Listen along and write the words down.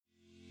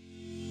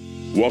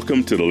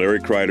Welcome to the Larry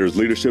Kreider's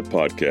Leadership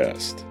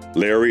Podcast.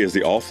 Larry is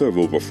the author of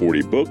over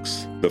 40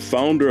 books, the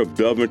founder of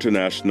Dove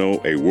International,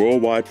 a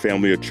worldwide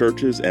family of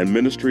churches and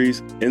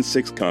ministries in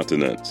 6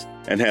 continents,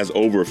 and has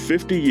over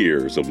 50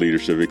 years of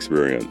leadership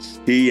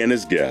experience. He and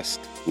his guests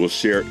will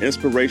share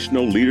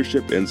inspirational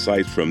leadership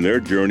insights from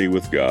their journey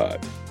with God.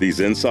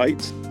 These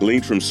insights,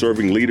 gleaned from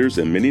serving leaders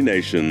in many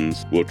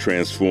nations, will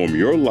transform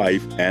your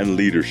life and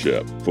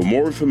leadership. For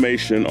more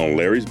information on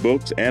Larry's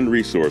books and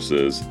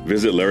resources,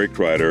 visit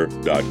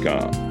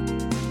LarryKreider.com.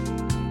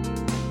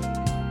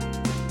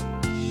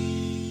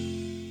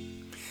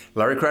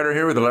 Larry Kreider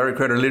here with the Larry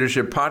Kreider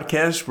Leadership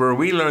Podcast, where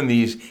we learn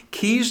these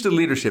keys to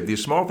leadership,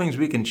 these small things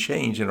we can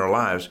change in our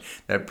lives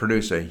that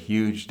produce a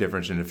huge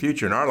difference in the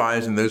future in our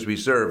lives and those we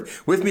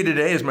serve. With me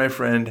today is my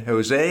friend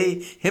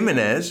Jose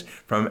Jimenez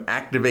from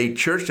Activate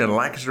Church in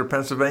Lancaster,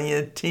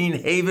 Pennsylvania,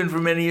 teen haven for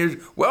many years.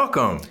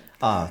 Welcome.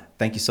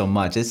 Thank you so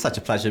much. It's such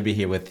a pleasure to be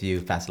here with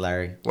you, Pastor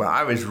Larry. Well,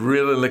 I was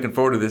really looking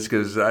forward to this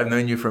because I've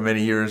known you for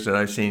many years and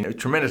I've seen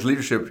tremendous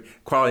leadership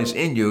qualities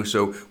in you.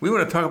 So we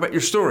want to talk about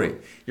your story,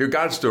 your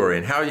God story,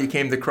 and how you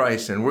came to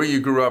Christ and where you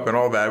grew up and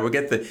all that. We'll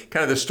get the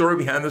kind of the story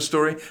behind the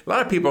story. A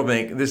lot of people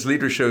think this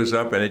leader shows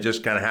up and it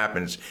just kind of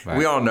happens. Right.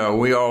 We all know.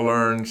 We all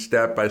learn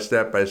step by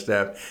step by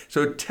step.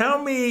 So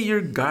tell me your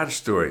God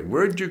story.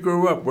 Where did you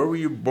grow up? Where were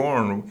you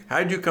born? How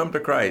did you come to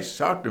Christ?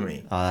 Talk to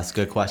me. That's a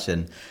good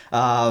question.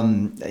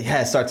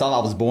 It starts off, I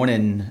was born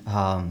in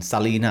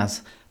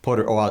Salinas,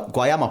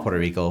 Guayama, Puerto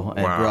Rico,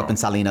 and grew up in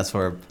Salinas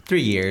for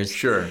 3 years.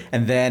 Sure.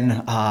 And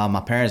then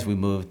my parents, we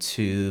moved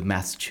to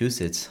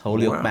Massachusetts,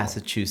 Holyoke,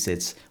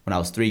 Massachusetts, when I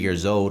was 3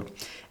 years old.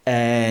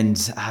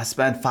 And I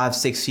spent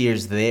 5-6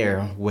 years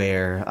there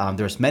where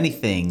there's many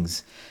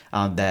things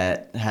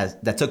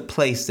that took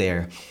place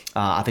there.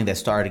 I think that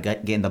started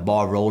getting the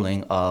ball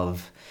rolling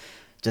of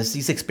just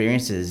these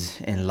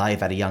experiences in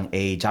life at a young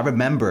age. I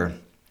remember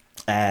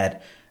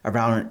at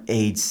around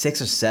age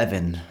 6 or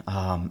 7,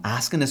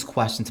 asking this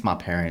question to my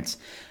parents.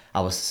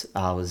 I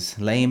was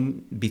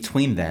laying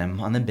between them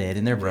on the bed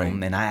in their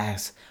room, and I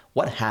asked,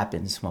 "What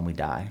happens when we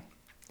die?"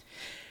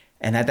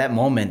 And at that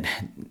moment,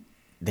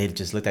 they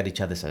just looked at each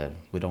other and said,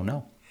 "We don't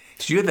know."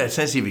 So you had that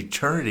sense of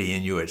eternity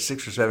in you at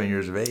 6 or 7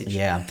 years of age.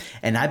 Yeah,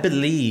 and I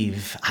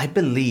believe,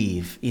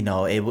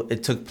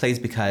 it took place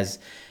because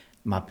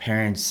my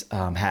parents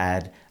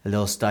had a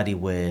little study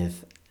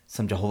with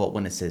some Jehovah's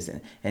Witnesses,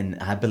 and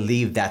I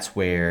believe that's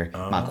where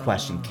my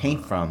question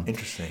came from.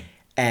 Interesting.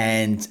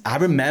 And I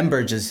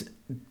remember just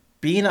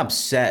being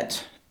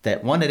upset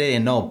that one, they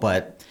didn't know,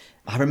 but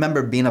I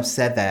remember being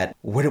upset that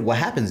what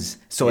happens.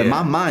 So in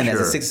my mind, as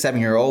a 6 or 7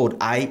 year old,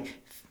 I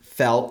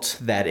felt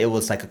that it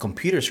was like a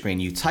computer screen.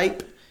 You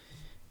type,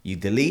 you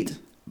delete,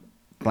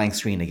 blank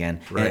screen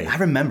again. Right. And I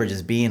remember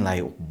just being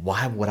like,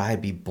 why would I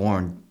be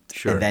born?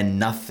 Sure. And then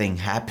nothing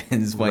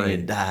happens when you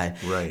die.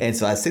 Right. And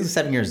so at 6 or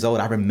 7 years old,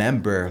 I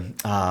remember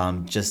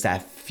just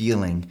that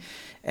feeling.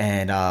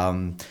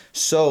 And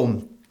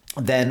so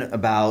then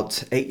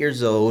about 8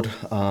 years old,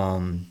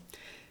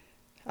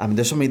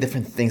 there's so many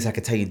different things I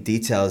could tell you,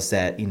 details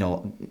that,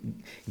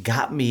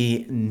 got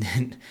me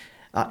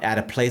at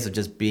a place of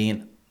just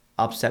being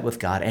upset with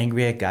God,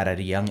 angry at God at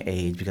a young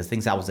age because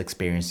things I was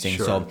experiencing.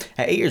 Sure. So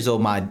at 8 years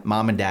old, my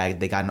mom and dad,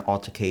 they got an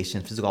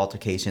altercation, physical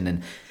altercation,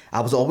 and I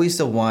was always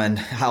the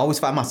one, I always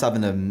find myself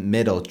in the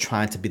middle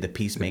trying to be the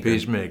peacemaker. The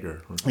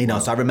peacemaker.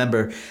 So I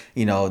remember,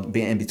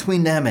 being in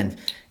between them and,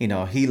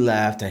 he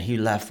left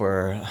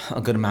for a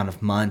good amount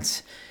of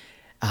months.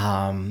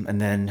 And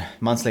then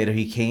months later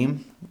he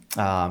came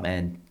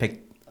and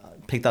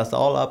picked us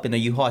all up in a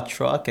U-Haul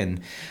truck,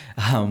 and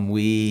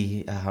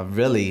we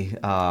really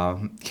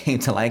came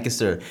to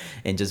Lancaster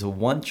in just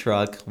one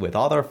truck with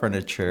all our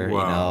furniture.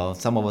 Wow.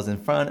 Some of us in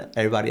front,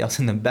 everybody else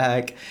in the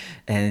back,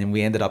 and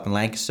we ended up in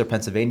Lancaster,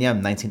 Pennsylvania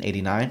in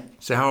 1989.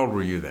 So how old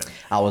were you then?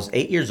 I was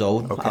 8 years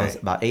old. Okay. I was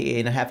about eight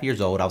and a half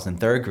years old. I was in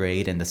 3rd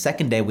grade, and the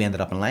second day we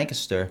ended up in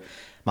Lancaster,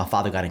 my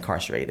father got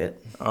incarcerated.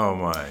 Oh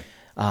my.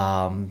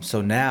 So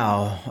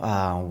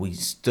now we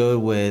stood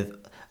with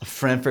a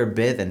friend for a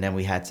bit, and then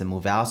we had to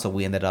move out. So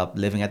we ended up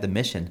living at the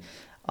Mission,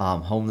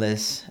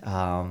 homeless.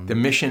 The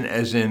Mission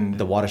as in?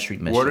 The Water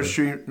Street Mission. Water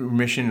Street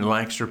Mission in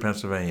Lancaster,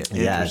 Pennsylvania.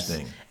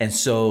 Interesting. Yes. And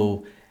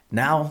so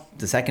now,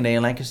 the second day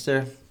in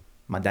Lancaster,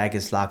 my dad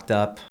gets locked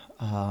up.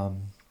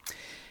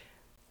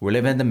 We're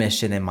living at the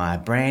Mission, and my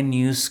brand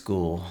new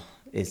school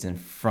is in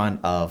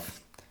front of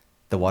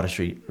the Water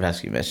Street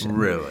Rescue Mission.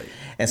 Really?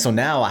 And so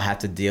now I have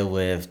to deal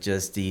with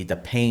just the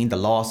pain, the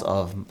loss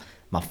of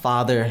my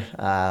father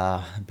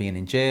being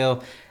in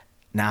jail.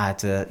 Now I have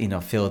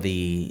to, feel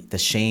the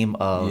shame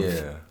of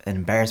and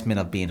embarrassment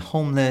of being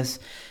homeless.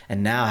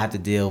 And now I have to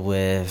deal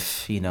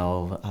with,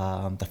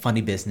 the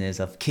funny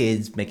business of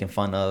kids making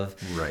fun of,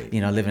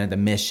 living at the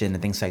Mission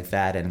and things like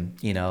that. And,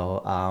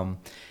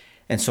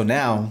 and so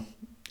now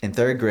in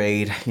 3rd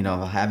grade,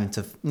 having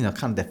to,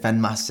 kind of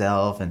defend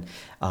myself. And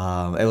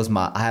I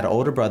had an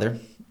older brother.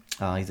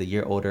 He's a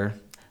year older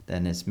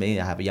than it's me.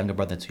 I have a younger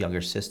brother and 2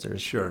 younger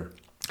sisters. Sure.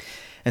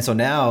 And so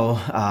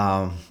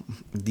now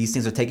these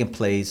things are taking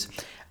place.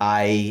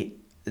 I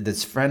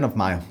this friend of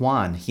mine,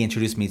 Juan, he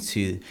introduced me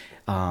to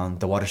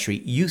the Water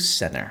Street Youth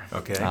Center.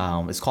 Okay.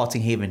 It's called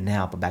St. Haven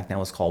now, but back then it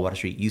was called Water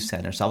Street Youth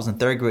Center. So I was in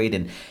third grade,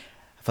 and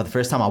for the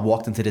first time I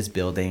walked into this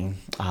building,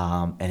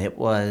 and it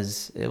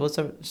was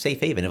a safe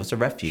haven. It was a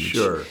refuge.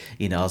 Sure.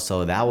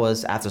 So that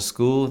was after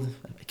school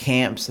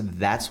camps.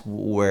 That's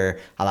where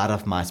a lot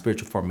of my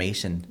spiritual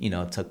formation,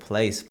 took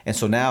place. And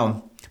so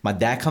now my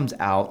dad comes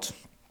out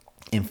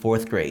in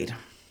fourth grade.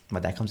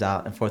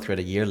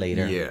 A year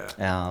later.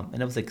 Yeah. And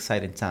it was an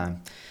exciting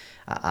time.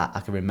 I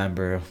can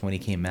remember when he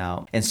came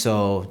out. And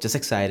so just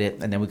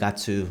excited. And then we got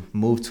to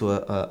move to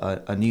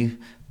a new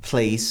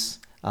place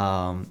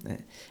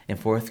in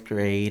fourth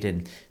grade.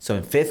 And so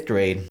in fifth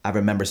grade, I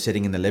remember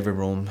sitting in the living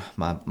room.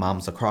 My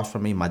mom's across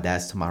from me. My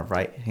dad's to my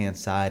right-hand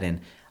side.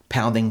 And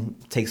pounding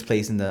takes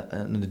place in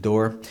the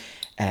door.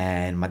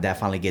 And my dad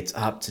finally gets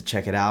up to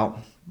check it out.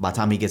 By the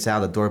time he gets out,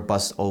 the door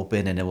busts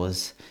open, and it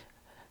was...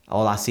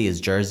 all I see is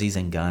jerseys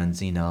and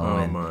guns,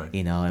 my.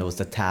 It was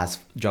the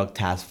drug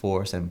task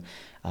force, and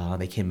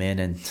they came in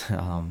and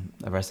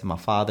arrested my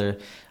father.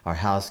 Our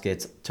house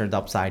gets turned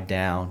upside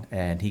down,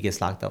 and he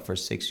gets locked up for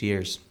 6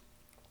 years.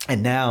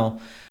 And now,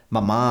 my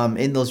mom,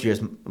 in those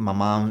years,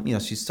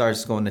 she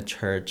starts going to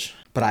church,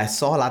 but I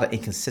saw a lot of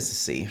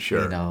inconsistency.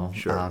 Sure.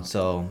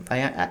 So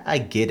I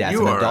get as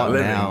you an adult now. You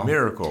are a living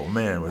miracle,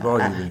 man, with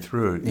all you've been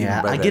through.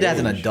 Yeah, I get as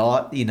an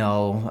adult,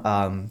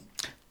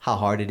 how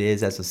hard it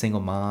is as a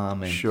single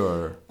mom and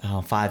sure.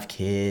 5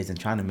 kids and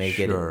trying to make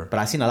sure. it. But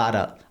I seen a lot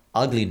of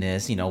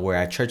ugliness, where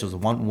at church it was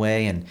one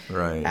way and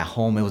right. at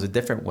home it was a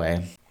different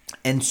way.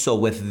 And so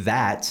with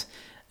that,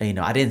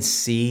 I didn't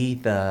see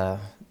the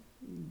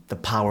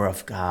power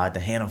of God, the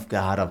hand of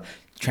God of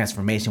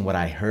transformation, what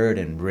I heard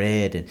and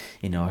read and,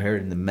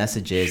 heard in the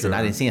messages, sure. and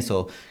I didn't see it.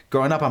 So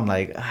growing up, I'm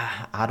like,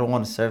 I don't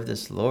want to serve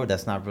this Lord.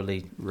 That's not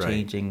really right.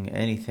 changing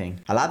anything.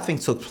 A lot of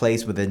things took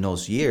place within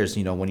those years.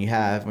 When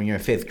you're in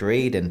fifth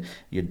grade and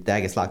your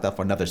dad gets locked up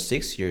for another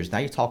 6 years, now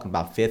you're talking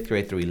about fifth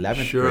grade through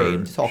 11th sure. grade.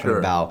 You're talking sure.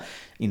 about,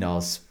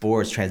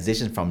 sports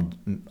transition from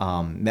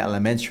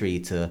elementary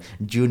to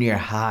junior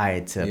high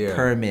to yeah.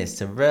 permits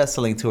to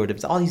wrestling tour,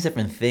 all these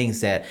different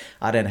things that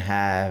I didn't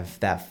have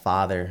that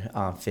father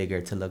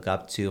figure to look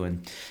up to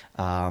and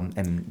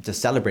to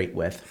celebrate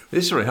with.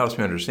 This really helps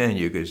me understand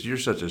you, because you're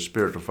such a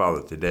spiritual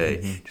father today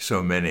mm-hmm. to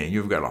so many, and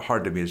you've got a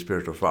heart to be a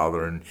spiritual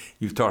father, and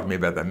you've talked to me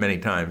about that many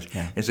times.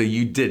 Yeah. And so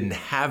you didn't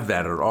have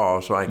that at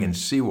all, so I can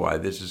see why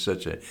this is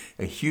such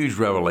a huge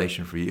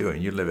revelation for you,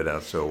 and you live it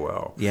out so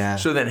well. Yeah.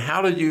 So then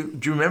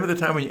do you remember the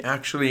time when you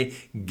actually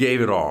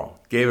gave it all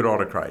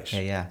to Christ?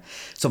 Yeah.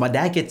 So my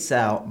dad gets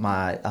out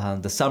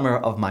the summer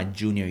of my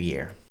junior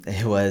year.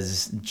 It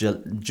was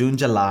June,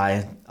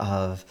 July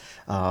of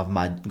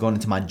going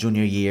into my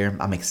junior year.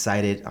 I'm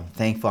excited. I'm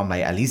thankful. I'm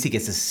like, at least he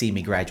gets to see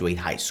me graduate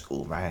high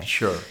school, right?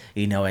 Sure.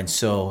 And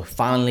so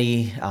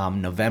finally,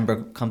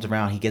 November comes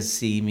around. He gets to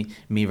see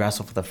me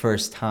wrestle for the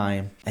first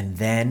time. And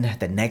then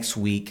the next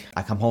week,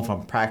 I come home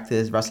from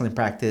wrestling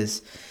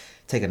practice,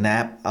 take a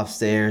nap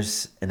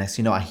upstairs, and next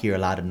thing you know, I hear a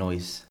lot of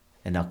noise.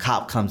 And a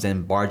cop comes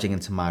in, barging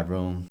into my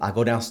room. I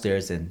go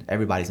downstairs, and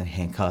everybody's in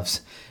handcuffs,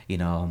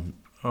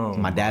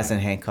 my dad's in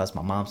handcuffs,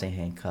 my mom's in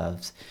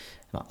handcuffs,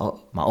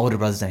 my older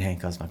brother's in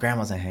handcuffs, my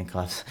grandma's in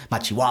handcuffs, my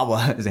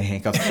chihuahua is in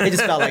handcuffs. It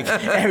just felt like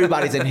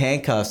everybody's in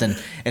handcuffs.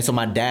 And so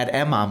my dad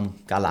and mom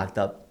got locked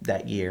up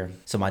that year.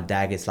 So my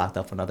dad gets locked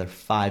up for another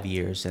 5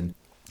 years. And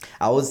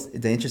I was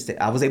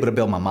able to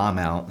bail my mom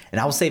out. And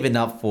I was saving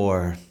up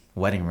for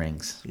wedding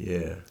rings.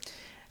 Yeah.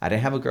 I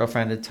didn't have a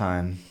girlfriend at the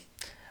time.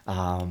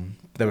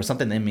 There was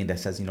something in me that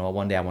says,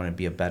 one day I want to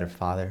be a better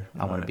father.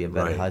 I want to be a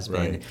better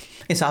husband. Right.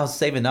 And so I was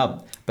saving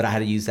up, but I had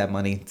to use that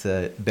money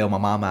to bail my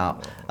mom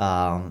out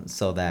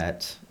so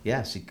that,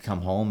 she could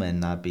come home and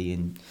not be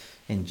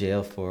in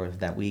jail for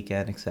that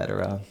weekend,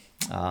 etc.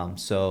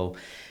 So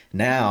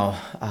now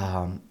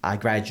I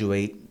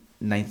graduate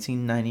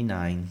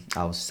 1999.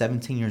 I was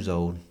 17 years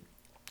old.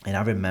 And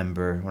I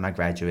remember when I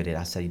graduated,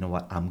 I said, you know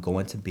what, I'm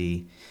going to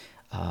be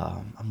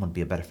a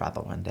better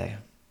father one day.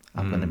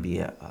 I'm going to be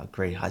a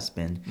great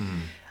husband.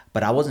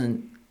 But I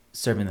wasn't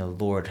serving the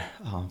Lord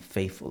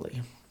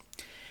faithfully.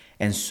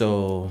 And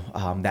so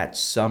that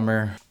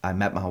summer, I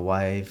met my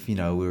wife. We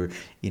were,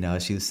 I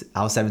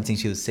was 17,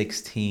 she was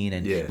 16,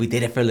 and we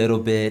did it for a little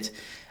bit.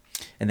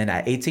 And then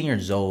at 18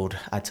 years old,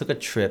 I took a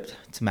trip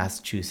to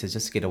Massachusetts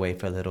just to get away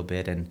for a little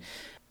bit.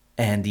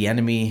 And the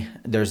enemy,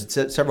 there's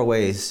several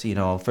ways,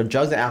 for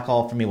drugs and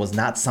alcohol for me was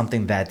not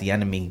something that the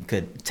enemy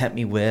could tempt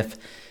me with.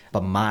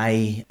 But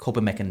my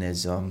coping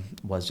mechanism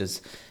was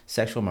just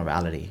sexual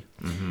morality.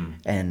 Mm-hmm.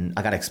 And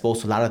I got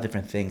exposed to a lot of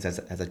different things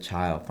as a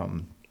child,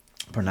 from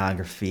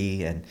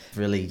pornography and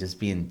really just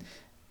being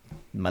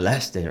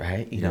molested,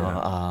 right?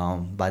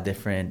 By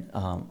different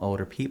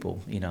older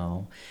people,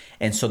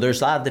 And so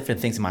there's a lot of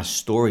different things in my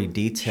story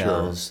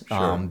details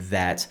Sure.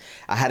 that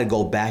I had to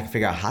go back and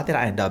figure out, how did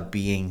I end up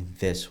being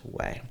this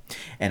way?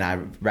 And I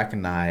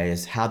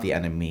recognized how the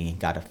enemy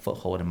got a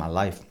foothold in my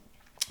life.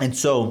 And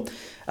so,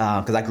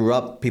 because I grew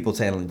up, people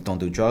saying, don't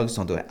do drugs,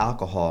 don't do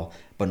alcohol.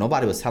 but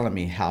nobody was telling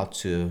me how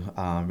to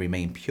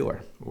remain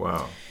pure.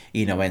 Wow.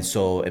 And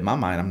so in my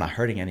mind, I'm not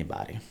hurting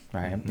anybody,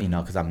 right? Mm-hmm.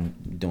 Because I'm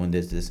doing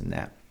this, and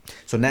that.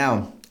 So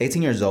now,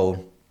 18 years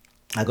old,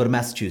 I go to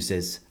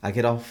Massachusetts. I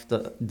get off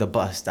the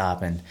bus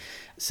stop, and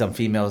some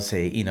females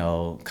say,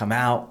 come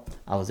out.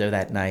 I was there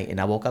that night, and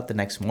I woke up the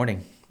next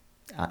morning.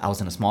 I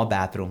was in a small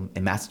bathroom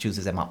in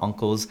Massachusetts at my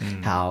uncle's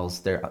house.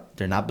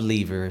 They're not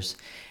believers,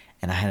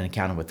 and I had an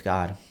encounter with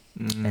God.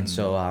 And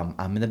so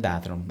I'm in the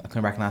bathroom. I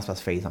couldn't recognize my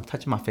face. I'm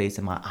touching my face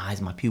and my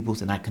eyes, my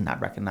pupils, and I could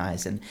not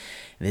recognize. And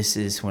this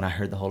is when I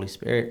heard the Holy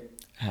Spirit.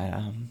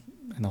 And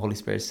the Holy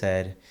Spirit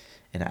said,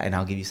 and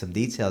I'll give you some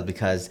details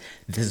because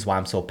this is why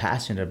I'm so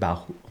passionate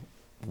about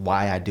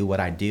why I do what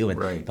I do. And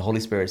right. The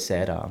Holy Spirit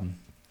said,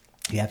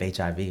 you have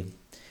HIV.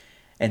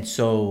 And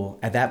so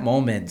at that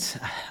moment,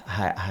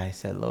 I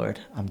said, Lord,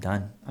 I'm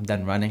done. I'm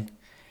done running.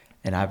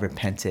 And I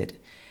repented.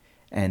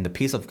 And the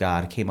peace of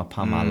God came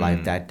upon my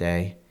life that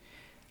day.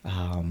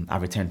 I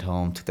returned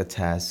home, took the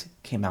test,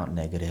 came out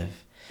negative.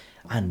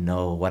 I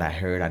know what I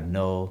heard. I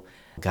know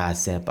God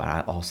said, but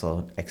I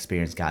also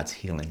experienced God's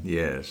healing.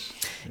 Yes.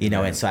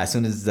 And so as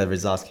soon as the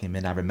results came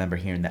in, I remember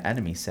hearing the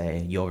enemy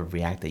say, you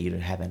overreacted, you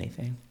didn't have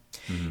anything.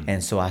 Mm-hmm.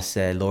 And so I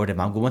said, Lord, if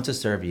I'm going to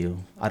serve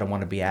you, I don't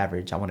want to be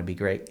average. I want to be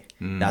great.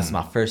 Mm-hmm. That's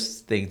my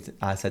first thing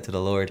I said to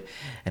the Lord.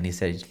 And he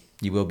said,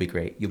 you will be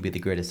great. You'll be the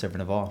greatest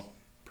servant of all.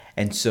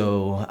 And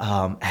so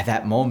at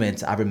that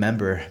moment, I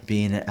remember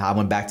I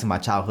went back to my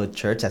childhood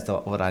church. That's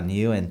what I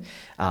knew. And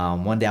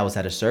one day I was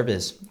at a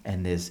service,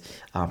 and this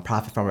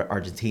prophet from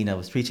Argentina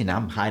was preaching.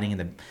 I'm hiding in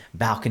the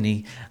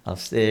balcony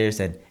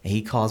upstairs, and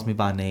he calls me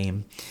by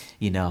name,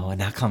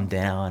 and I come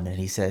down, and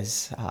he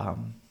says,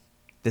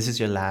 this is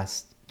your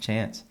last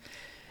chance.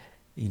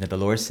 The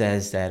Lord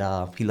says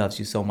that he loves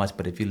you so much,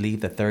 but if you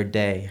leave the third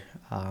day,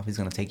 he's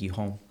going to take you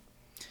home.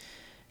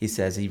 He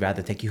says he'd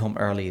rather take you home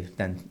early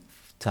than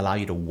to allow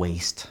you to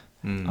waste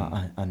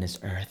on this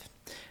earth.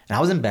 And I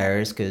was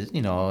embarrassed because,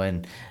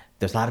 and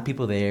there's a lot of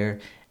people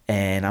there,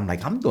 and I'm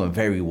like, I'm doing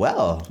very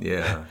well.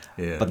 Yeah.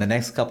 But the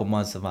next couple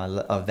months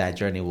of that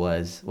journey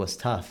was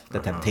tough. The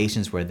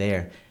temptations were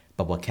there,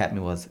 but what kept me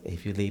was,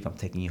 if you leave, I'm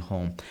taking you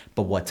home.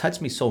 But what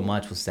touched me so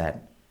much was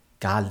that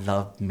God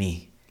loved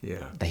me.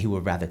 Yeah. That he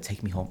would rather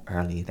take me home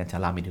early than to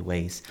allow me to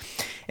waste.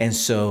 And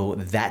so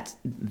that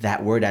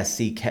word at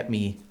sea kept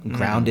me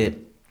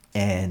grounded.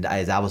 And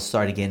as I was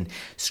starting getting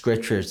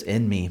scriptures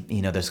in me,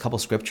 there's a couple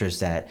scriptures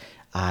that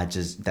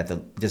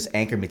just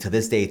anchored me to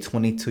this day.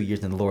 22 years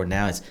in the Lord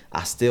now,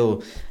 I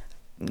still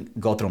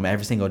go through them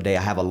every single day.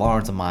 I have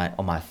alarms on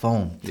my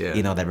phone,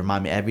 that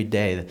remind me every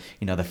day.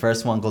 The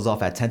first one goes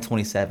off at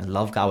 10:27.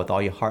 Love God with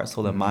all your heart,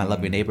 soul, and mind.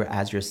 Love your neighbor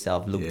as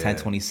yourself. Luke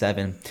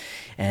 10:27.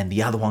 And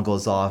the other one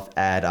goes off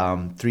at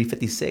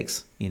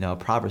 3:56.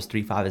 Proverbs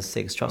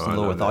 3:5-6. Trust in the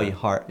Lord with all your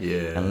heart,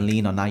 and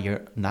lean on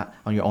not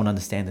on your own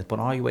understanding, but in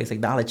all your ways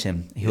acknowledge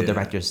Him. He'll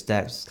direct your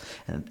steps.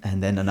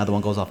 And then another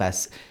one goes off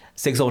at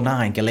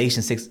 6:09,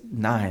 Galatians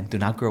 6:9. Do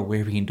not grow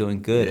weary in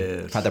doing good.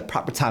 Yes. By the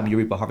proper time you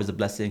reap a harvest of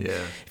blessing.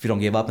 If you don't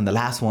give up. And the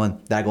last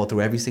one that I go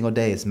through every single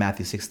day is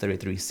Matthew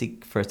 6:33.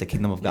 Seek first the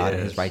kingdom of God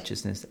and His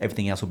righteousness.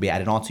 Everything else will be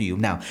added on to you.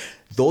 Now,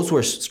 those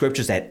were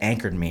scriptures that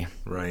anchored me.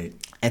 Right.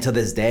 And to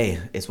this day,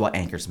 it's what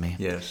anchors me.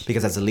 Yes.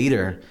 Because as a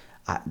leader,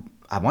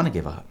 I want to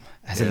give up.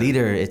 As a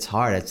leader, it's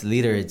hard. As a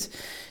leader,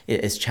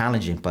 it's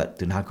challenging, but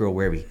do not grow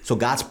weary. So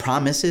God's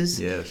promises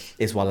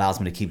is what allows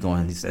me to keep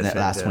going these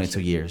last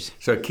 22 years.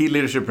 So a key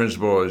leadership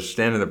principle is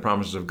stand in the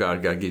promises of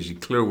God. God gives you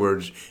clear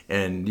words,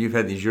 and you've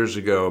had these years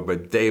ago,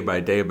 but day by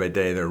day by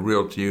day, they're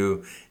real to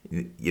you.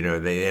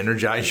 They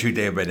energize you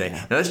day by day.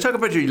 Now let's talk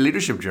about your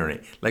leadership journey.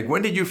 Like,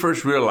 when did you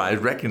first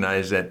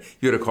recognize that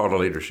you had a call to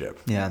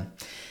leadership? Yeah.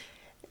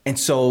 And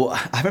so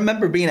I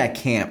remember being at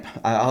camp.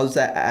 I was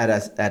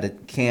at a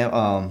camp,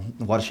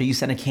 Watershed Youth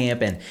Center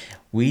camp, and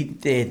we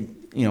did,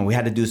 we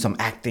had to do some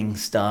acting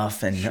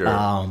stuff. And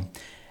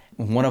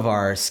one of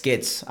our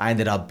skits, I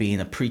ended up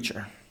being a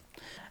preacher,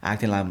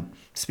 acting like I'm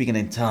speaking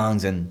in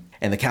tongues. And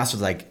the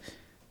counselor's like,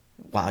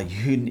 wow,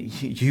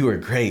 you were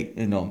great,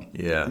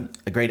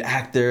 a great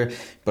actor.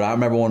 But I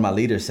remember one of my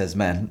leaders says,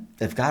 man,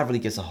 if God really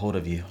gets a hold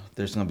of you,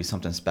 there's going to be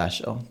something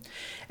special.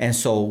 And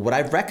so what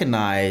I've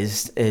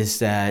recognized is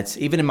that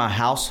even in my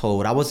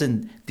household, I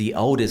wasn't the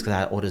oldest because I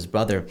had an oldest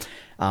brother.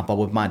 But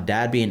with my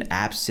dad being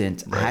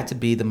absent, I had to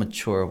be the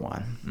mature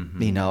one.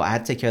 Mm-hmm. I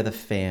had to take care of the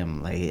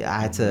family. I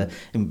had to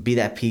be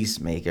that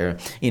peacemaker,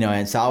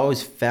 and so I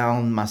always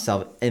found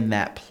myself in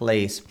that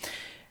place.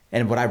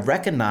 And what I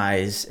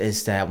recognize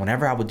is that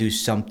whenever I would do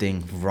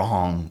something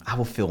wrong, I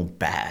would feel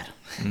bad.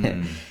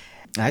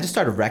 I just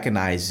started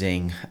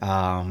recognizing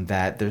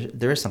that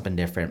there is something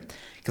different.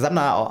 Because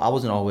I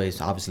wasn't always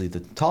obviously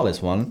the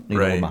tallest one,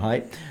 with my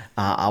height.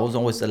 I was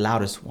always the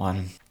loudest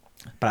one.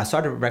 But I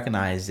started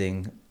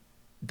recognizing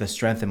the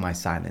strength in my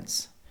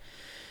silence.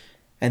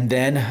 And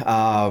then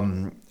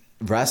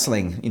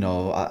wrestling,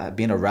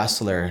 being a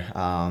wrestler,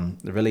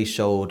 really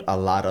showed a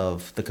lot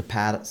of the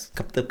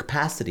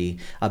capacity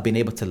of being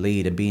able to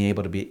lead and being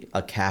able to be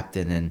a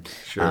captain and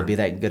be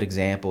that good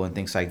example and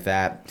things like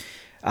that.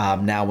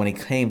 Now, when it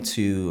came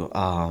to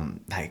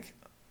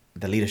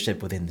the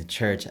leadership within the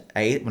church.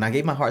 When I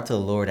gave my heart to the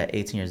Lord at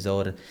 18 years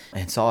old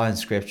and saw in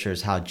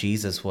scriptures how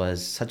Jesus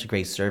was such a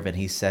great servant,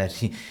 he said,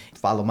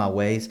 follow my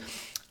ways.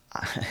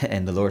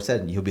 And the Lord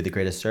said, you'll be the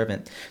greatest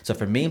servant. So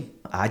for me,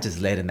 I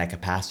just led in that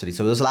capacity.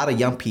 So there's a lot of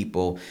young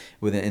people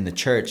in the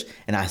church,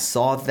 and I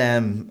saw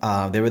them,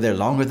 they were there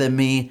longer than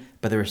me,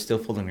 but they were still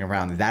fooling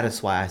around. And that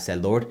is why I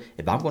said, Lord,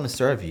 if I'm going to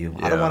serve you,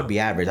 I don't want to be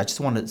average. I just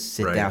want to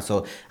sit down.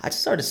 So I just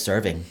started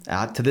serving.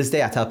 To this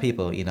day, I tell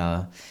people,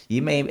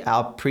 you may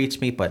out-preach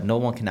me, but no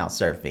one can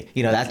out-serve me.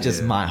 That's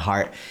just my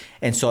heart.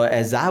 And so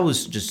as I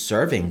was just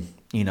serving,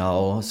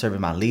 serving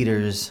my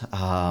leaders,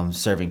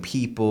 serving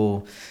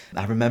people.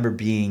 I remember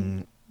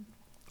being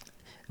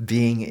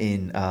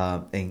in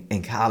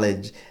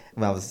college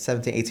when I was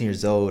 17, 18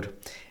 years old,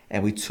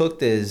 and we took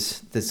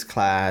this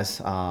class,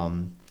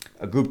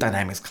 a group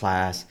dynamics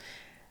class,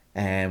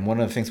 and one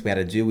of the things we had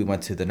to do, we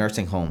went to the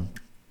nursing home.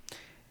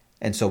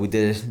 And so we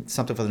did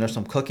something for the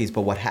nursing home cookies,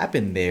 but what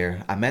happened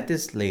there, I met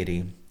this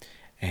lady,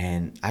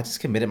 and I just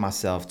committed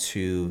myself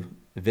to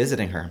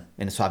visiting her.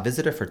 And so I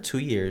visited her for 2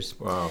 years.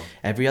 Wow.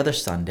 Every other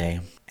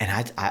Sunday.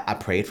 And I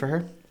prayed for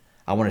her.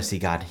 I wanted to see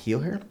God heal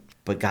her,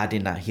 but God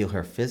did not heal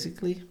her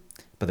physically.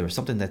 But there was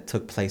something that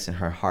took place in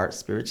her heart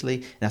spiritually.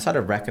 And I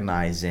started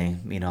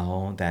recognizing,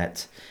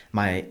 that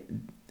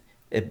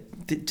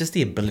just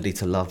the ability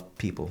to love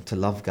people, to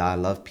love God,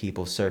 love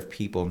people, serve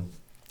people.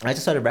 I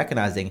just started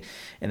recognizing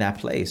in that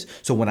place.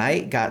 So when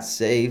I got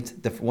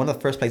saved, one of the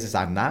first places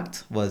I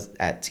knocked was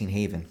at Teen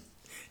Haven.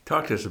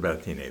 Talk to us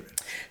about Teen Haven.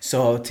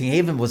 So Teen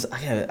Haven was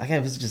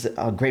just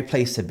a great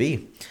place to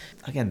be.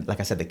 Again, like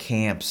I said, the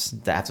camps,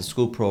 the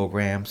after-school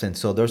programs, and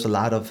so there's a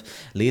lot of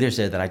leaders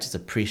there that I just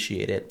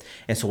appreciated.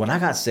 And so when I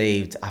got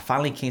saved, I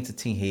finally came to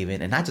Teen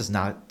Haven, and I just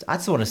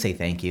want to say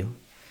thank you,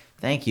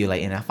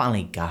 and I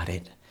finally got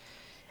it.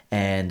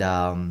 And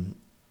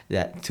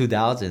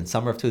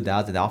summer of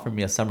 2000, they offered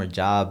me a summer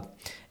job,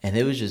 and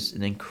it was just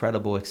an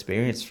incredible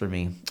experience for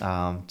me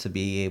to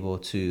be able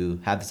to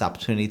have this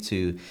opportunity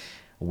to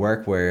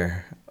work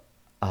where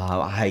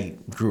I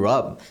grew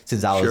up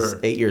since I was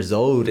 8 years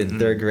old in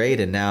third grade,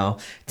 and now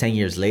 10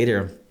 years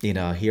later,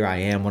 here I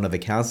am, one of the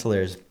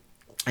counselors.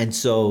 And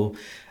so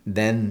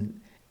then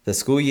the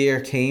school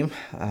year came,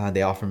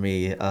 they offered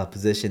me a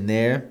position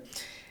there,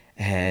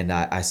 and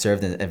I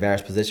served in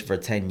various positions for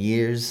 10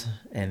 years,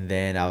 and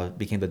then I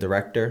became the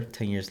director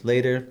 10 years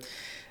later.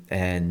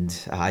 And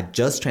I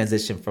just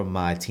transitioned from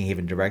my Teen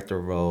Haven director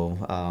role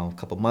a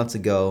couple months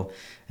ago,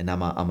 and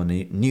I'm on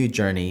a new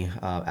journey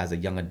as a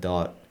young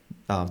adult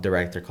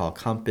director called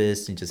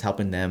Compass, and just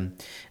helping them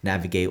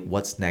navigate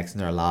what's next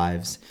in their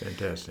lives.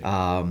 Fantastic.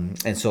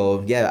 And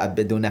so, I've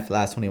been doing that for the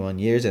last 21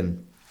 years,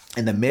 and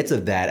in the midst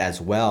of that as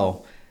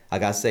well, I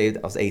got saved.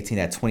 I was 18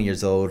 at 20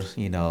 years old,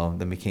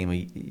 then became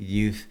a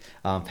youth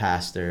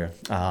pastor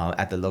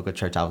at the local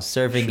church I was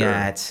serving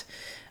at.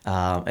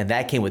 And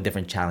that came with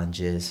different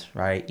challenges,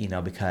 right?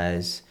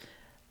 because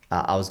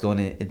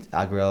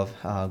I grew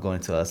up going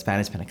to a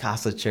Spanish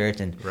Pentecostal church,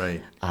 and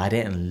I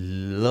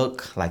didn't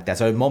look like that.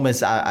 So at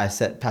moments I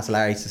said, Pastor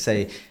Larry used to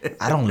say,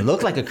 I don't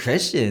look like a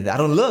Christian. I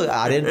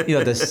didn't,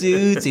 the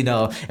suits, and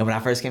when I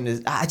first came to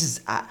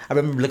this, I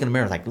remember looking in the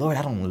mirror like, Lord,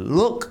 I don't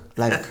look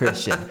like a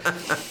Christian.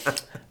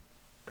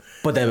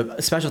 But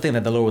the special thing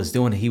that the Lord was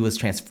doing, He was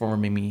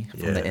transforming me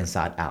from the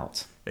inside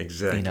out.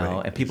 Exactly.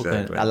 And people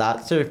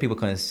certain people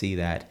couldn't see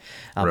that,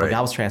 but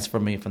God was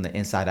transforming me from the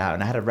inside out,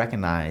 and I had to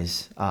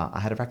recognize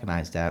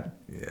that.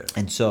 Yes.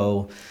 And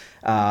so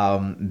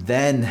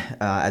then,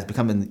 as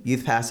becoming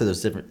youth pastor,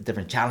 there's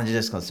different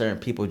challenges because certain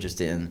people just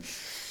didn't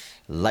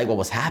like what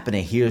was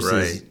happening. Here's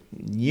this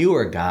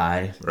newer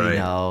guy,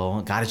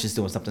 God is just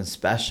doing something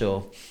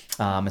special,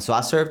 and so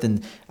I served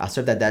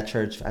at that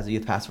church as a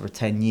youth pastor for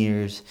 10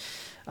 years.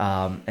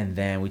 And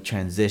then we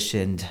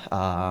transitioned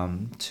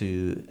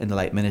to In the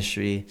Light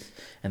Ministry,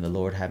 and the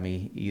Lord had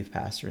me youth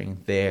pastoring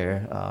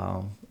there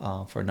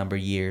for a number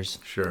of years.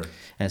 Sure.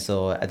 And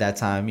so at that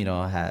time,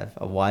 I have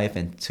a wife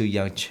and 2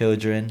 young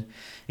children,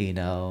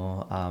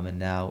 and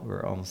now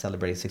we're almost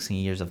celebrating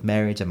 16 years of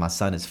marriage, and my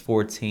son is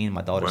 14,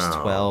 my daughter's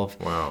 12.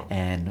 Wow.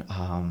 And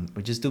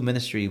we just do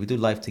ministry. We do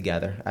life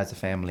together as a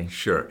family.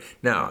 Sure.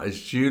 Now,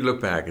 as you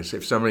look back, as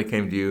if somebody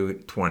came to you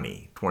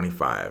 20,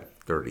 25,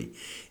 30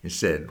 and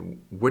said,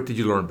 what did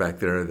you learn back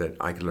there that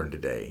I could learn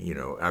today?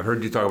 I've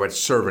heard you talk about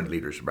servant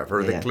leadership. I've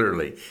heard that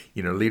clearly.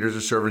 Leaders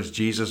are servants.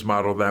 Jesus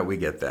modeled that. We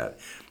get that.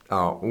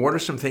 What are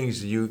some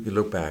things you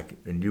look back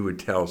and you would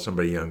tell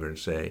somebody younger and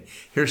say,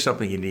 here's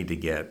something you need to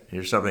get.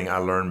 Here's something I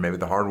learned maybe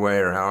the hard way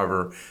or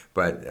however,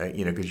 but,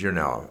 because you're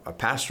now a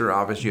pastor,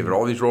 obviously you have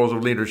all these roles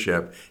of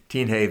leadership,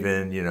 Teen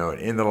Haven,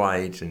 In the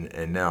Light,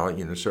 and now,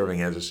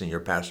 serving as a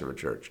senior pastor of a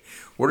church.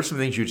 What are some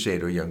things you'd say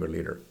to a younger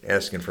leader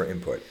asking for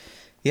input?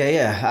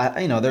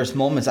 There's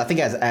moments, I think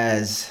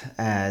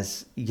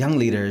as young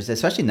leaders,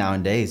 especially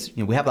nowadays,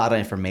 we have a lot of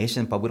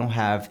information, but we don't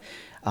have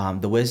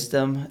the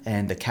wisdom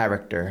and the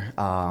character.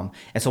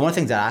 And so one of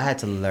the things that I had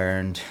to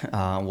learn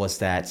was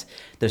that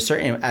there's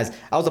certain, as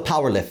I was a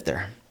power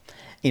lifter,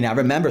 I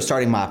remember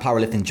starting my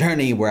powerlifting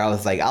journey where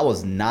I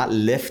was not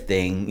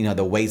lifting,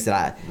 the weights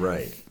that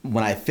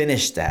when I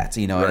finished that,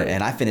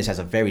 and I finished as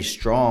a very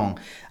strong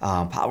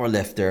power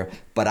lifter,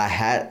 but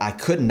I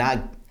could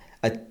not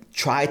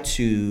try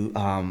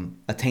to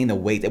attain the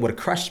weight that would have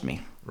crushed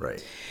me.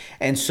 Right.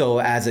 And so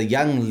as a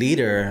young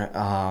leader,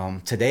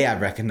 today I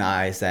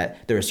recognize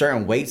that there were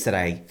certain weights that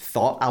I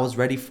thought I was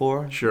ready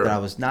for, but I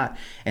was not.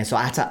 And so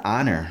I had to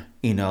honor,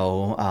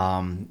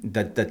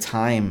 the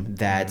time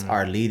that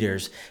our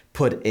leaders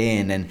put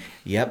in. And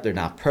they're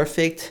not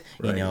perfect,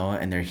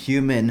 and they're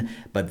human,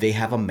 but they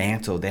have a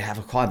mantle, they have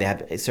a call, they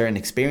have certain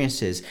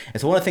experiences. And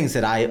so one of the things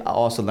that I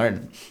also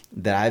learned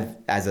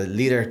that as a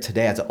leader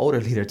today, as an older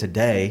leader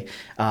today,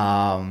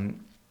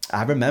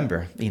 I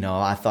remember,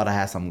 I thought I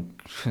had some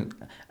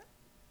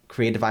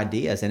creative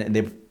ideas, and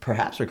they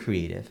perhaps were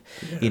creative,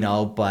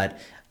 but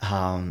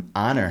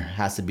honor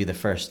has to be the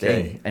first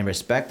thing, and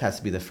respect has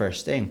to be the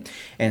first thing.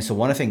 And so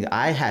one of the things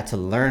I had to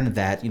learn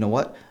that,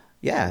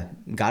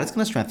 God is going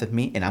to strengthen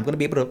me, and I'm going to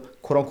be able to,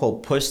 quote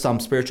unquote, push some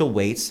spiritual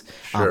weights,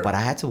 but I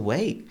had to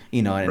wait,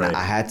 and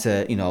I had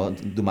to,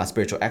 do my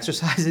spiritual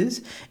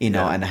exercises, and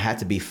I had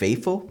to be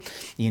faithful,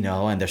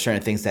 and there's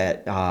certain things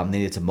that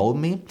needed to mold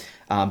me,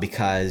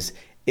 because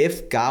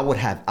if God would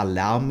have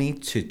allowed me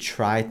to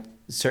try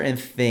certain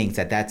things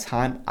at that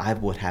time, I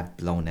would have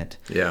blown it.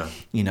 Yeah.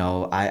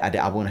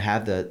 I wouldn't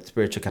have the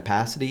spiritual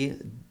capacity,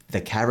 the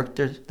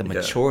character, the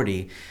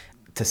maturity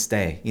to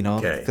stay,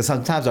 because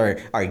sometimes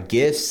our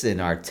gifts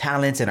and our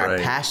talents and our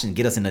passion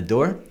get us in the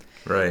door.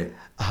 Right.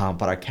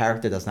 But our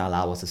character does not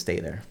allow us to stay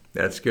there.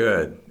 That's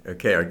good.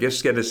 Okay, our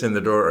gifts get us in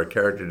the door. Our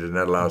character does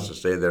not allow us to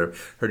stay there.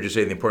 Heard you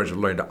say the importance of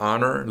learning to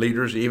honor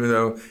leaders, even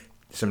though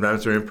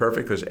sometimes they're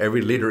imperfect, because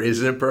every leader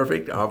is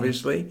imperfect,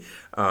 obviously,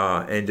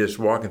 and just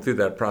walking through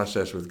that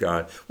process with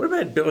God. What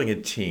about building a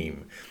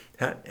team?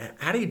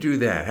 How do you do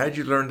that? How did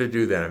you learn to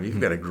do that? I mean,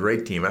 you've got a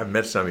great team. I've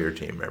met some of your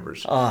team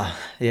members.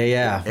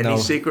 Yeah. Any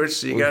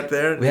secrets you got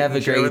there? We have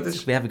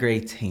a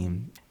great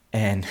team,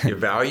 and you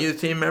value the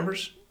team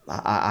members.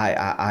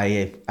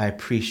 I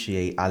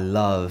appreciate, I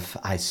love,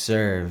 I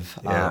serve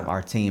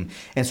our team.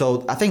 And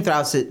so I think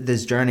throughout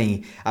this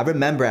journey, I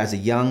remember as a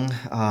young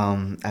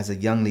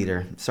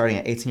leader, starting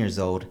at 18 years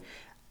old,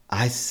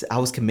 I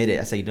was committed.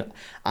 I said,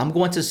 I'm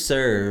going to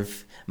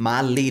serve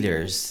my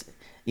leaders,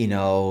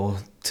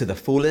 to the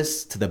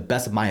fullest, to the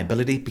best of my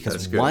ability,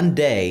 because one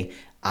day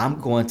I'm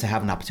going to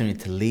have an opportunity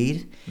to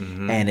lead.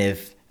 Mm-hmm. And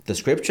if the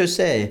scripture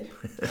said,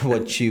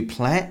 what you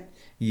plant,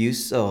 you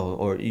sow,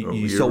 or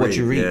you sow what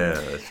you reap. Yeah,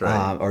 that's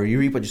right. Or you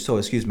reap what you sow,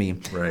 excuse me.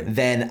 Right.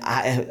 Then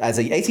I, as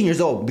 18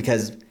 years old,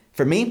 because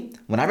for me,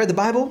 when I read the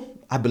Bible,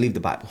 I believed the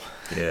Bible.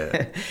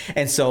 Yeah.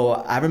 And so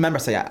I remember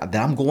saying that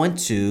I'm going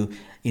to,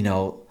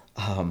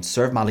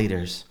 serve my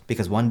leaders,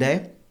 because one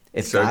day,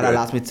 if God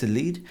allows me to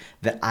lead,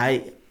 that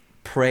I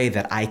pray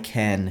that I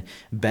can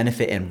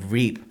benefit and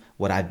reap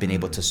what I've been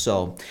able to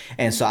sow.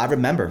 And so I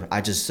remember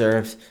I just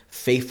served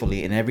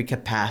faithfully in every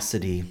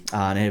capacity.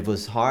 And it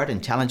was hard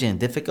and challenging and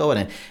difficult.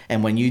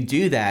 And when you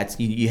do that,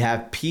 you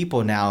have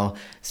people now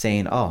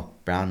saying, oh,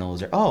 brown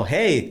noser. Oh,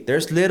 hey,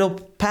 there's little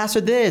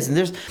pastor this. And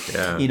there's,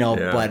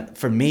 but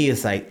for me,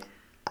 it's like,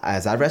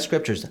 as I read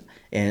scriptures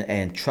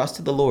and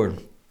trusted the Lord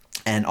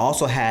and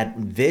also had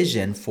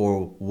vision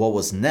for what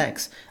was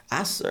next,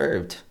 I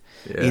served,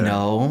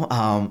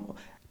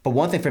 but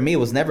one thing for me, it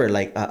was never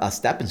like a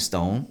stepping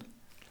stone.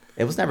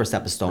 It was never a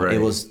stepping stone. Right. It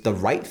was the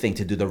right thing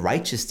to do, the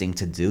righteous thing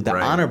to do, the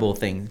honorable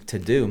thing to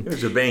do. It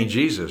was obeying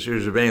Jesus. It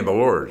was obeying the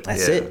Lord.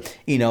 That's it.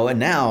 And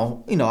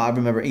now, I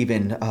remember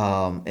even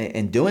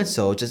in doing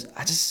so,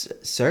 I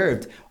just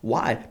served.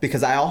 Why?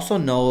 Because I also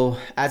know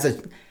as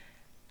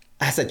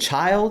a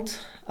child,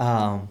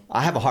 I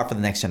have a heart for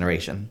the next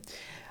generation.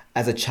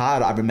 As a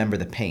child, I remember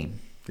the pain.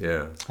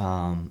 Yeah.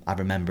 I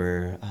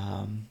remember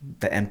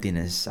the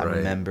emptiness. I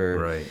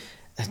remember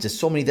just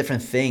so many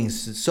different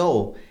things.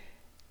 So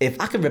if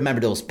I can remember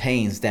those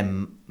pains,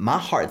 then my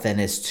heart then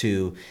is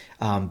to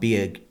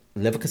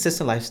live a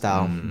consistent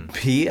lifestyle,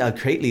 be a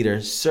great leader,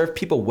 serve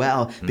people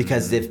well.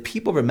 Because if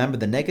people remember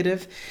the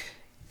negative,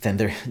 then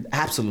they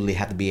absolutely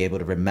have to be able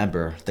to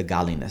remember the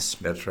godliness.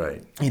 That's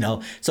right.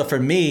 So for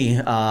me,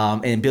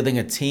 in building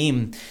a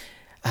team,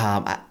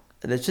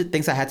 there's just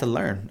things I had to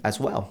learn as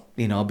well,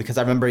 because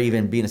I remember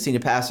even being a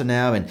senior pastor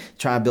now and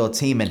trying to build a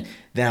team, and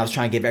then I was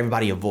trying to give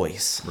everybody a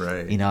voice.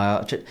 Right.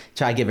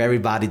 Try to give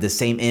everybody the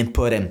same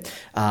input, and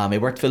it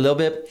worked for a little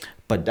bit,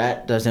 but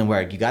that doesn't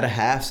work. You got to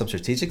have some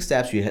strategic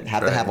steps. You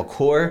have to have a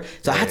core.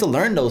 So I had to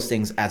learn those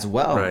things as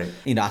well. Right.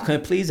 I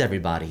couldn't please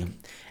everybody.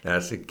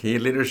 That's a key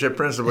leadership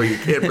principle. You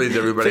can't please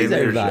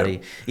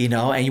everybody.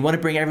 And you want to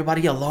bring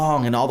everybody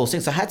along and all those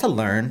things. So I had to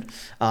learn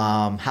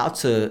how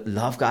to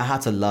love God, how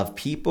to love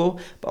people,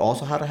 but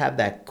also how to have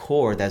that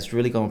core that's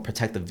really going to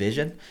protect the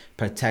vision,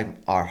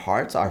 protect our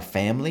hearts, our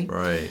family.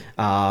 Right.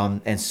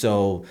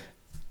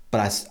 But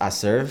I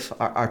serve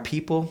our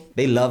people.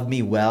 They love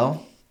me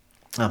well.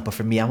 But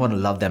for me, I want to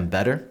love them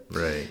better.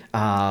 Right.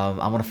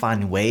 I want to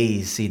find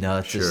ways,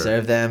 to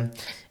serve them.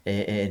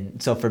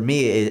 And so for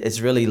me,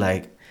 it's really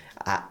like,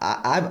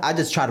 I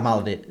just try to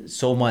model it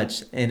so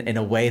much in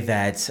a way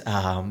that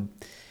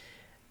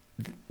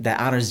that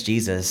honors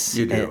Jesus.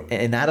 You do.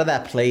 And out of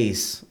that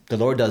place, the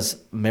Lord does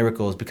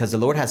miracles because the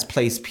Lord has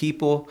placed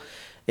people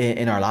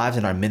in our lives,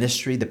 in our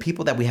ministry, the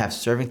people that we have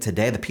serving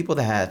today, the people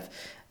that have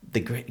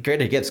the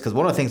greater gifts. Because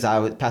one of the things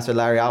Pastor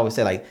Larry, I always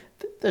say, like,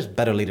 there's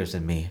better leaders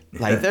than me.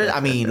 Like,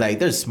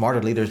 there's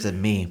smarter leaders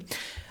than me.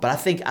 But I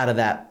think out of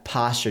that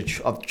posture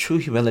of true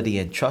humility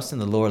and trust in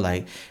the Lord,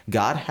 like,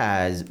 God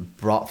has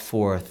brought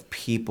forth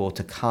people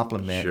to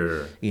complement,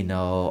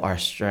 our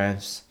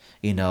strengths.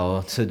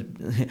 To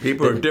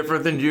people are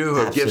different than you, who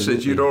have gifts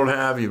that you don't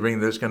have. You bring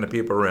those kind of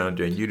people around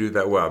you, and you do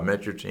that well. I've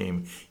met your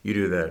team. You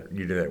do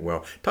that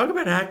well. Talk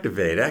about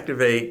Activate.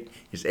 Activate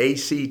is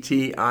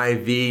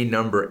ACTIV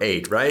number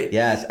 8, right?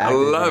 Yes, I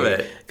love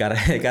it. Gotta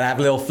have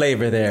a little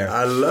flavor there.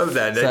 I love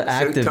that.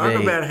 So talk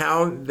about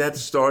how that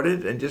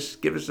started, and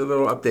just give us a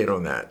little update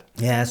on that.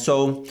 Yeah,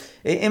 so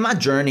in my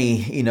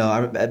journey,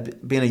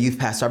 being a youth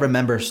pastor, I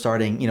remember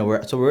starting, we're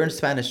in a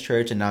Spanish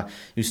church, and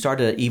you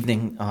started an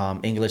evening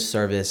English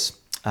service,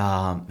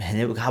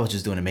 and God was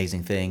just doing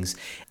amazing things.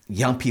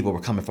 Young people were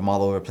coming from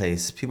all over the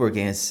place. People were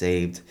getting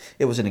saved.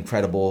 It was an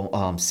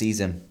incredible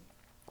season.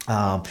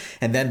 And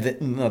then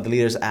the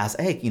leaders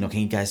asked, hey, can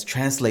you guys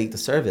translate the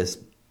service?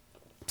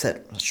 I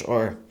said,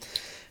 sure.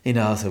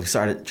 So we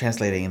started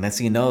translating, and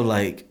then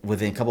like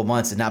within a couple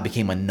months, it now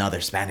became another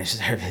Spanish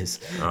service.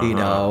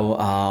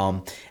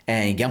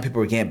 And young people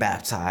were getting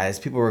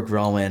baptized, people were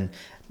growing,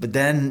 but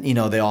then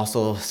they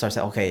also started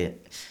saying, okay,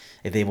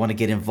 if they want to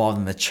get involved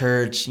in the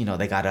church,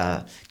 they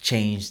gotta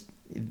change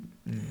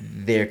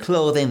their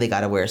clothing, they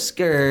gotta wear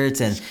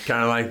skirts, and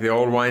kind of like the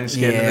old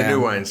wineskin and the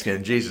new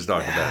wineskin Jesus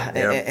talked about.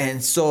 Yep.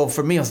 And so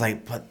for me, I was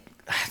like, but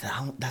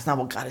that's not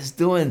what God is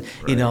doing.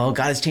 Right.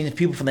 God is changing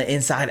people from the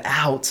inside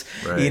out.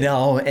 Right.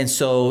 And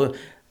so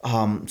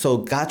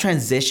God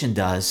transitioned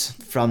us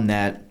from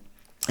that.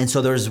 And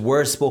so there's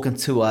words spoken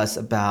to us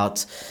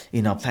about,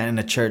 planting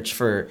a church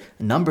for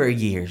a number of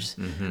years.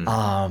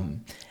 Mm-hmm.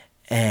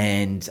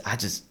 And I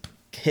just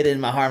hit it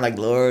in my heart. I'm like,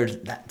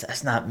 Lord,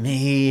 that's not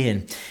me.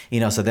 And,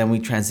 so then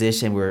we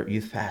transitioned. We're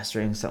youth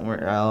pastoring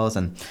somewhere else.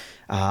 And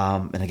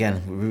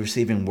again, we're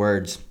receiving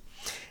words.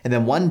 And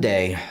then one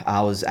day,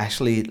 I was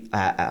actually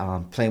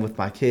playing with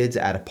my kids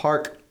at a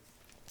park.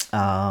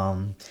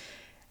 And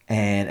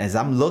as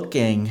I'm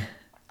looking,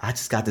 I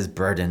just got this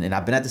burden. And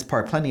I've been at this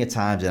park plenty of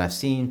times, and I've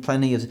seen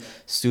plenty of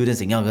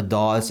students and young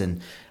adults.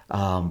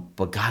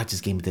 But God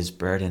just gave me this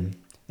burden.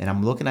 And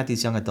I'm looking at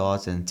these young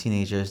adults and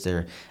teenagers.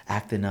 They're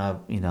acting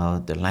up,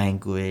 their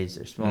language,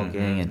 they're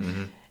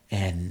smoking.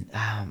 And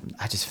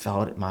I just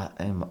felt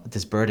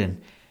this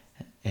burden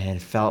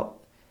and felt,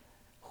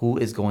 who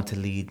is going to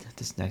lead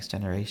this next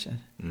generation?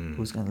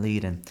 Who's going to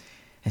lead? And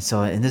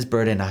so in this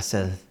burden, I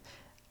said,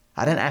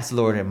 I didn't ask the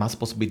Lord, am I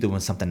supposed to be doing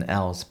something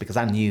else? Because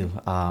I knew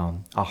our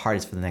heart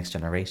is for the next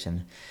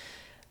generation.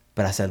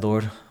 But I said,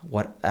 Lord,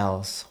 what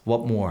else?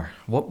 What more?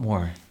 What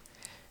more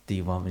do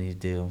you want me to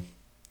do?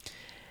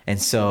 And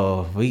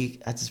so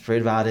I just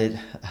prayed about it.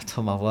 I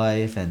told my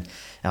wife. And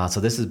so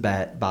this is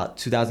about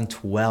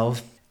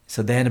 2012.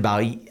 So then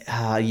about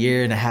a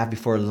year and a half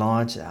before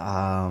launch,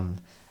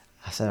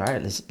 I said, all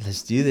right,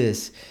 let's do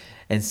this.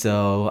 And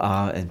so,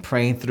 and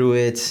praying through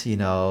it,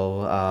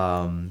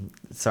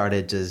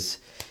 started just,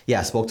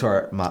 I spoke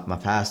to my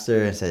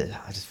pastor and said,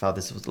 I just felt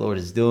this is what the Lord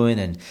is doing.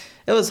 And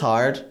it was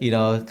hard,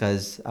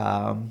 because,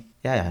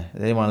 they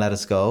didn't want to let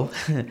us go.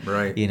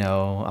 Right.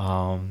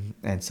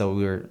 And so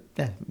we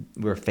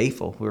were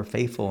faithful. We were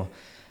faithful.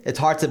 It's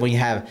hard when you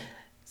have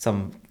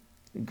some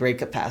great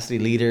capacity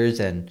leaders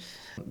and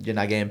you're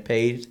not getting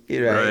paid,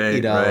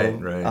 right?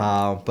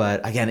 Right.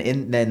 But again,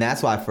 and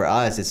that's why for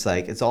us, it's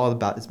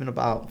been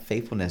about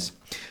faithfulness.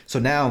 So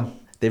now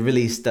they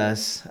released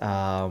us,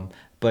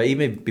 but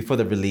even before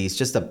the release,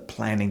 just the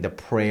planning, the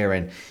prayer,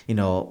 and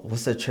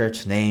what's the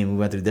church name? We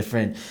went through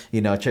different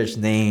church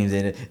names,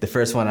 and the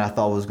first one I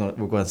thought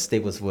we're going to stay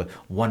with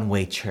One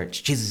Way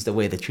Church. Jesus is the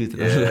way, the truth,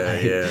 and the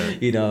life.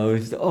 And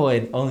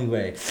only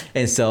way.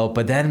 And so,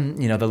 but then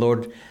the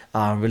Lord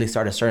really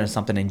started stirring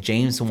something, and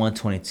James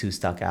 1:22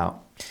 stuck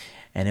out.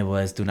 And it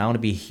was, do not want to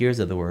be hearers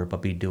of the word,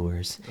 but be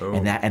doers. Oh.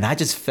 And I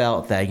just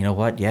felt that, we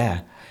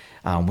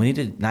need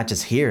to not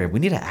just hear it, we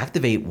need to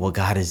activate what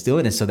God is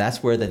doing. And so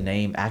that's where the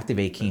name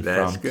Activate came from.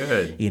 That's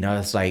good.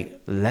 It's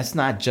like, let's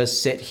not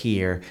just sit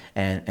here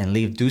and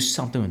leave, do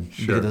something.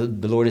 Sure. Because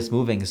the Lord is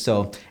moving.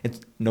 So it's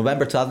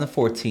November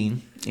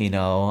 2014, we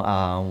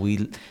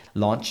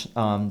launched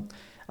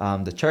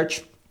the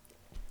church.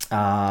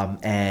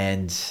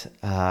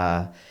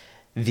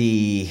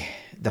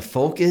 The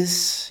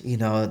focus,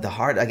 the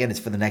heart, again, is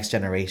for the next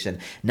generation.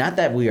 Not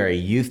that we are a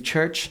youth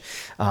church,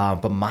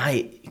 but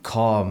my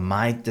call,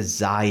 my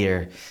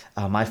desire,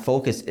 my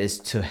focus is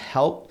to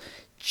help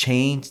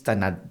change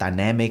the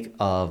dynamic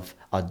of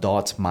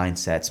adults'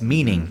 mindsets.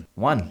 Meaning,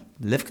 one,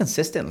 live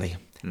consistently.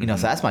 So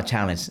that's my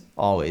challenge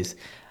always.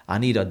 I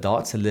need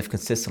adults to live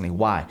consistently.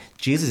 Why?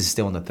 Jesus is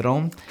still on the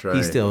throne. Right.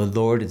 He's still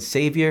Lord and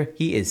Savior.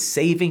 He is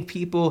saving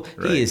people.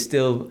 Right. He is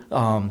still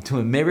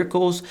doing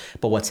miracles.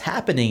 But what's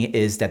happening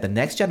is that the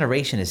next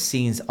generation is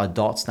seeing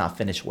adults not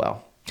finish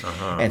well.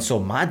 And so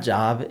my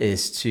job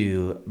is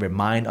to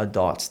remind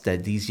adults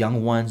that these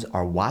young ones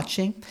are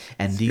watching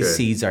and these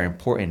seeds are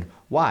important.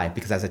 Why?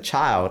 Because as a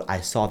child,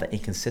 I saw the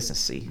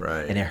inconsistency,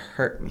 and it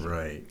hurt me.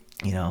 Right.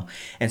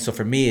 And so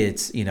for me,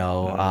 it's,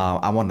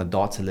 I want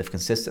adults to live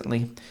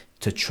consistently,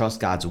 to trust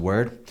God's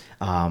word,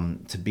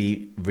 to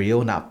be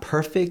real, not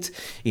perfect,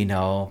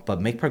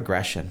 but make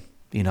progression,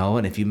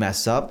 and if you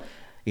mess up,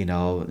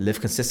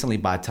 live consistently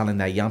by telling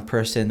that young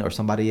person or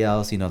somebody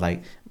else,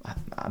 like,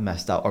 I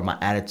messed up or my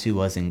attitude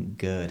wasn't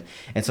good.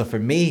 And so for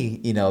me,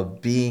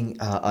 being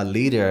a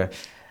leader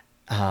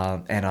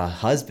and a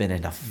husband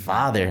and a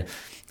father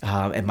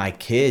and my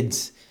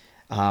kids,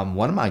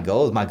 one of my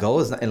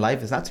goals in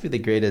life is not to be the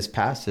greatest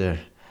pastor,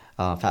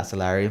 Pastor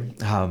Larry.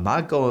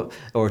 My goal,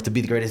 or to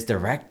be the greatest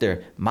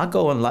director, my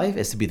goal in life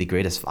is to be the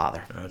greatest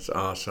father. That's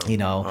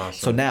awesome. Awesome.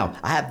 So now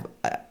I have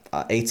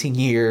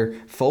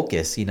 18-year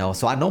focus,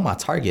 so I know my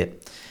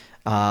target.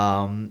 So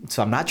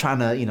I'm not trying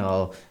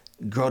to,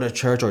 grow the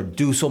church or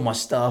do so much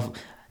stuff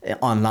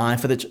online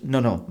for the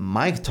no.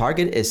 My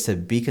target is to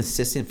be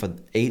consistent for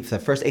the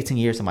first 18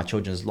 years of my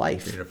children's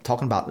life. Beautiful.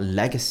 Talking about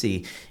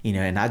legacy,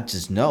 and I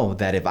just know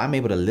that if I'm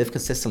able to live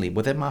consistently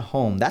within my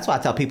home, that's why I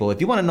tell people,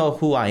 if you want to know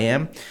who I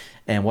am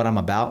and what I'm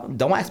about,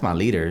 don't ask my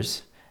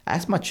leaders.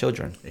 Ask my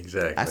children.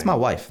 Exactly. Ask my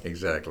wife.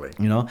 Exactly.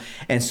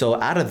 And so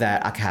out of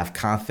that, I can have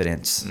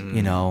confidence,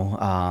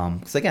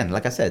 because again,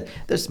 like I said,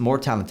 there's more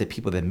talented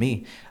people than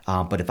me.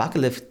 But if I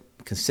could live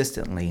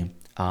consistently,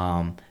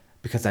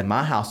 because in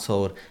my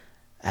household,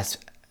 as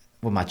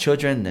with my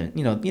children, the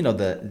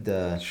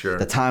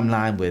the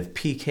timeline with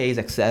PKs,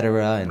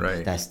 etc.,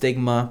 and that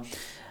stigma,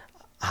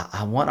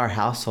 I want our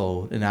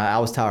household, and I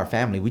always tell our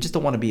family, we just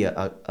don't want to be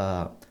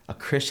a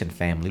Christian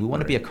family. We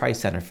want to be a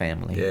Christ-centered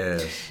family.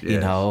 Yes.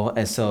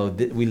 And so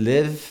we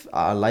live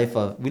a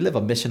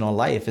missional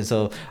life, and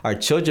so our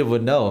children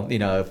would know,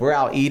 if we're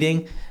out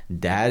eating,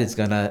 Dad is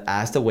gonna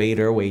ask the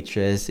waiter or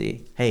waitress,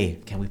 hey,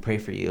 can we pray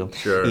for you?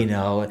 Sure.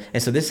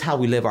 And so this is how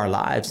we live our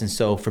lives. And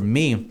so for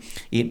me,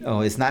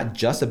 it's not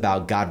just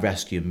about God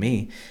rescued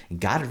me.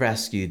 God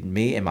rescued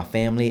me and my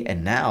family,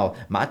 and now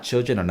my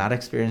children are not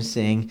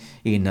experiencing,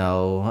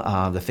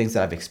 the things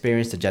that I've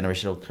experienced. The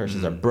generational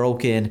curses are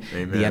broken.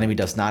 Amen. The enemy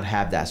does not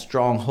have that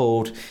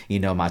stronghold.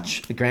 My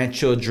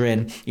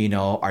grandchildren,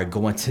 are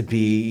going to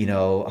be,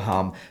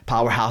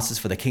 powerhouses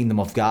for the kingdom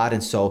of God.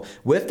 And so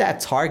with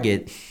that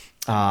target,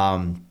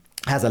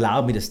 has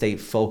allowed me to stay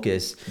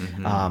focused,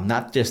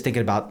 not just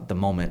thinking about the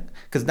moment.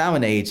 Because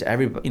nowadays,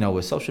 everybody,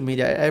 with social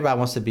media, everybody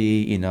wants to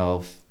be,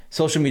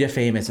 social media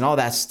famous and all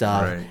that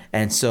stuff. Right.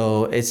 And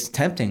so it's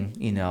tempting,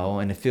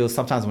 and it feels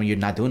sometimes when you're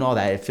not doing all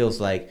that, it feels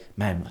like,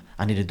 man,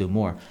 I need to do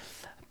more.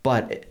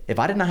 But if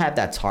I did not have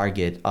that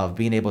target of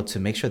being able to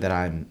make sure that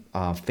I'm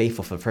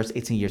faithful for the first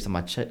 18 years of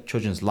my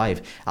children's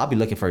life, I'll be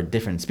looking for a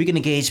different speaking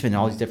engagement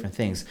and all these different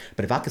things.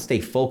 But if I could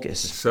stay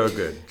focused, so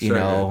good.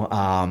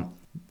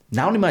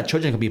 not only my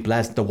children can be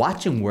blessed, the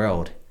watching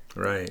world,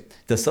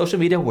 the social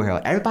media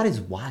world, everybody's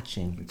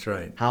watching. That's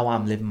right. How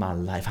I'm living my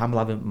life, how I'm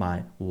loving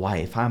my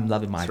wife, how I'm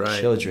loving my That's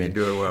right. children. You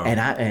do it well.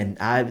 And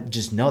I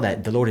just know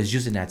that the Lord is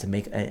using that to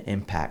make an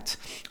impact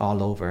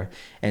all over.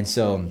 And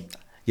so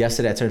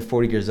yesterday I turned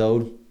 40 years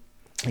old.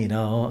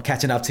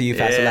 Catching up to you,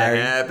 Pastor Larry.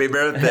 Happy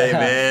birthday,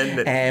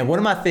 man. And one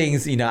of my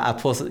things, I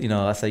posted,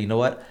 I said,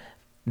 what?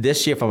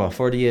 This year for my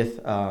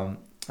 40th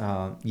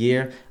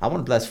year, I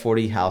want to bless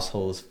 40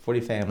 households, 40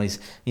 families,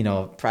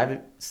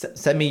 private,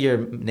 send me your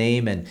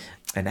name and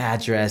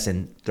address.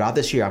 And throughout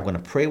this year, I'm going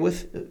to pray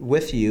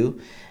with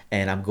you,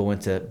 and I'm going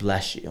to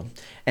bless you.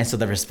 And so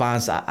the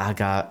response I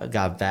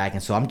got back.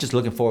 And so I'm just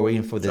looking forward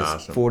even for this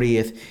awesome.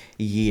 40th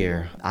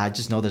year. I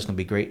just know there's going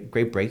to be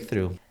great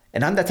breakthrough.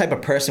 And I'm that type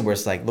of person where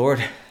it's like,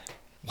 Lord,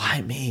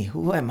 why me?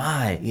 Who am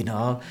I?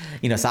 So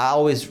I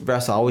always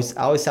wrestle. I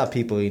always tell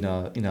people,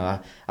 I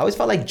always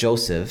felt like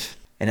Joseph.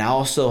 And I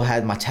also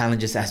had my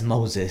challenges as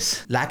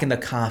Moses, lacking the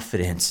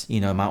confidence,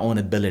 in my own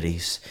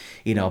abilities,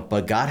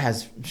 but God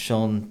has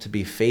shown to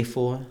be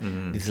faithful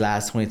these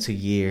last 22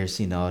 years,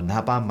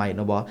 not by might,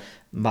 no by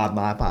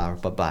my power,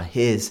 but by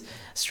his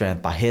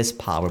strength, by his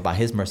power, by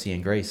his mercy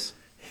and grace.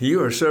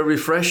 You are so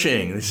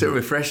refreshing. It's so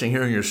refreshing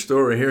hearing your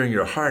story, hearing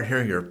your heart,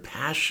 hearing your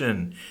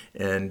passion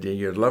and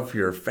your love for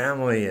your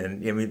family.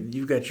 And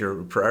you've got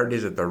your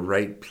priorities at the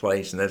right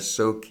place, and that's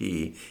so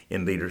key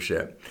in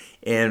leadership.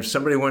 And if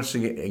somebody wants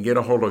to get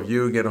a hold of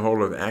you, get a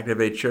hold of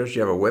Activate Church,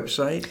 you have a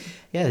website?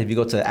 Yeah, if you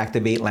go to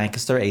Activate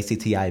Lancaster,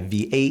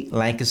 ACTIV8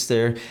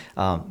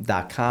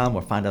 Lancaster.com,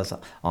 or find us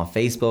on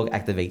Facebook,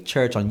 Activate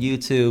Church on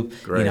YouTube.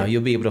 Great.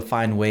 You'll be able to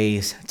find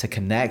ways to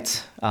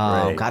connect.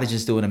 God is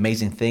just doing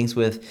amazing things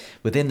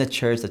within the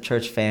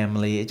church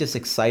family. It's just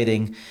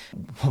exciting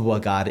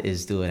what God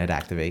is doing at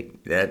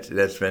Activate.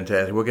 That's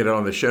fantastic. We'll get it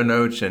on the show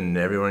notes, and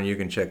everyone, you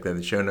can check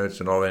the show notes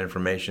and all that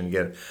information.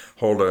 Get a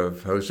hold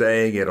of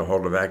Jose, get a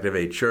hold of Activate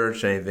Activate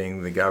Church,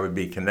 anything that God would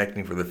be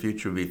connecting for the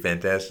future would be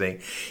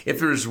fantastic. If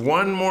there's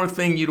one more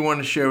thing you'd want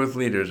to share with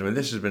leaders, I mean,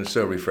 this has been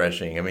so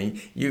refreshing. I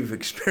mean, you've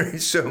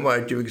experienced so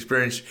much. You've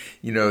experienced,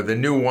 the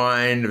new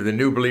wine of the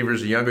new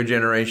believers, the younger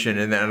generation,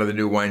 and then the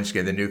new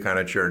wineskin, the new kind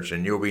of church.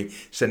 And you'll be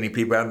sending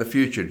people out in the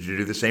future to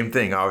do the same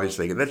thing,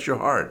 obviously. That's your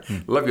heart.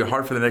 Love your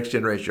heart for the next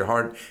generation, your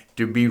heart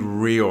to be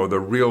real, the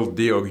real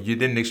deal. You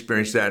didn't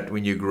experience that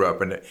when you grew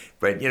up.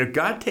 But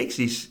God takes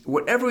these,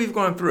 whatever we've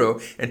gone through,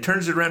 and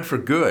turns it around for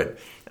good.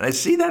 And I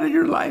see that in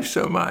your life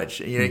so much.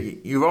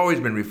 You've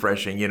always been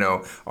refreshing,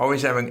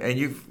 always having, and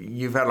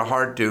you've had a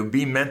heart to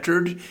be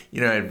mentored,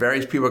 and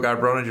various people God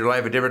brought into your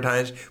life at different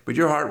times. But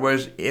your heart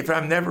was, if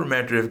I'm never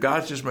mentored, if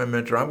God's just my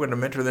mentor, I'm going to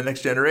mentor the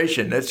next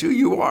generation. That's who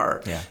you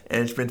are. Yeah.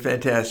 And it's been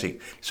fantastic.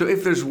 So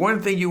if there's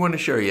one thing you want to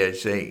share yet,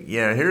 say,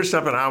 here's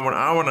something I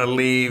want to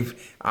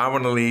leave. I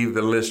want to leave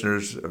the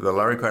listeners of the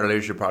Larry Crider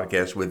Leadership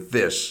Podcast with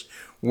this.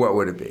 What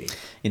would it be?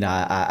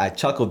 I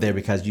chuckled there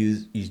because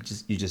you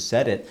just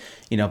said it.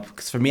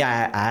 Because for me,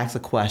 I ask the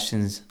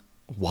questions,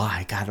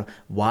 why? God,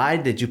 why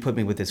did you put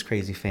me with this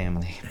crazy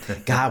family?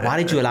 God, why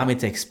did you allow me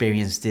to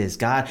experience this?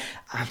 God,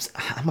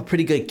 I'm a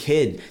pretty good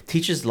kid.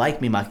 Teachers like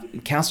me. My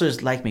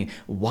counselors like me.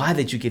 Why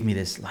did you give me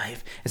this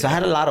life? And so I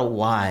had a lot of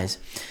whys.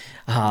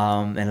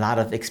 And a lot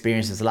of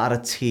experiences, a lot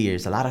of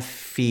tears, a lot of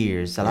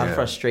fears, a lot of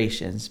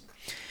frustrations.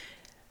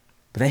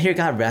 But then here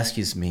God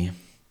rescues me.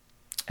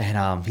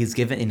 And he's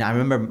given, and I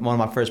remember one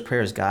of my first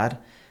prayers, God,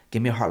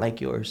 give me a heart like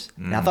yours.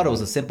 And I thought it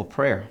was a simple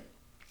prayer.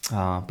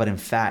 But in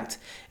fact,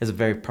 it's a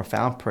very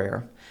profound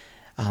prayer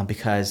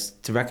because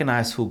to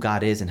recognize who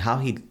God is and how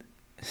he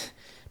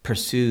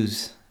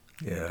pursues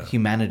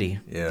humanity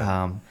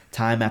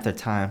time after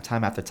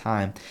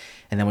time.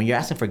 And then when you're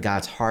asking for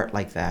God's heart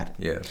like that,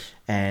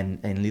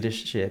 and in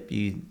leadership,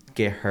 you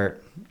get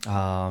hurt,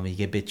 you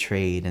get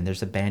betrayed, and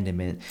there's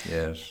abandonment,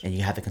 and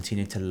you have to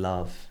continue to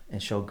love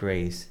and show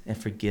grace and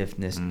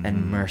forgiveness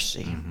and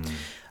mercy.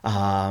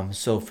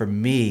 So for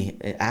me,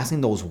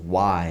 asking those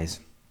whys,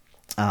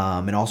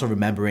 and also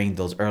remembering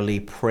those early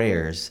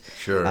prayers,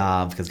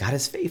 because God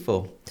is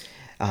faithful.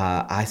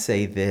 I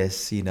say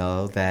this,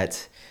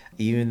 that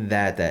even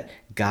that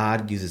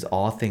God uses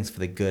all things for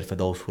the good for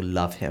those who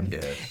love him.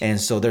 And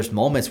so there's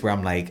moments where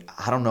I'm like,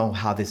 I don't know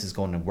how this is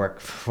going to work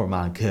for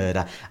my good.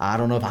 I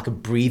don't know if I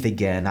could breathe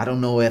again. I don't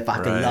know if I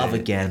could love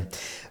again.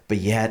 But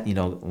yet,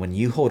 when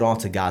you hold on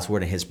to God's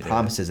word and his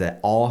promises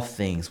that all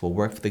things will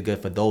work for the good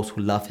for those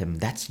who love him,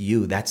 that's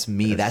you, that's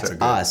me, that's so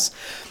us.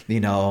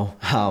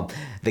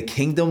 The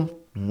kingdom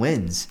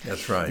wins.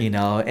 That's right.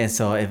 And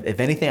so if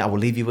anything, I will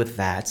leave you with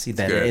that. See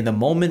that in the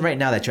moment right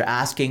now that you're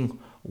asking,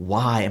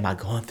 why am I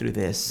going through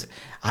this?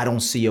 I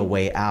don't see a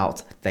way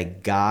out.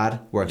 That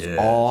God works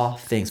all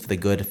things for the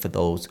good for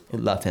those who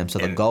love him. So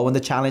the goal and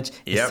the challenge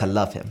is to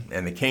love him.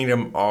 And the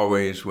kingdom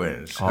always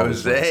wins.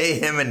 Jose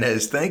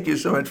Jimenez, thank you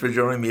so much for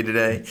joining me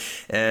today.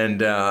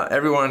 And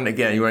everyone,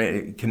 again, you want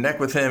to connect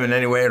with him in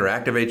any way or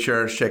Activate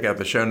Church, check out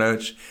the show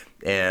notes.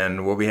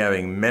 And we'll be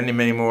having many,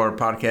 many more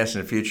podcasts in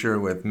the future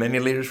with many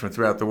leaders from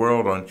throughout the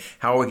world on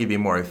how we can be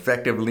more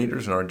effective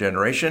leaders in our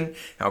generation,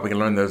 how we can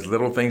learn those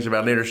little things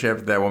about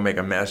leadership that will make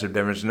a massive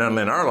difference, not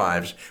only in our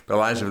lives, but the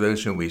lives of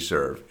those whom we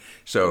serve.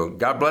 So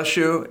God bless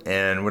you,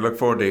 and we look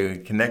forward to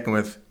connecting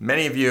with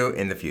many of you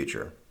in the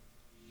future.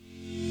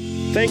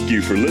 Thank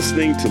you for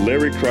listening to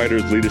Larry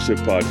Crider's Leadership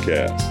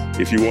Podcast.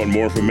 If you want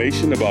more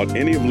information about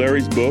any of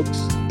Larry's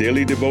books,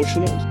 daily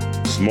devotionals,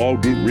 small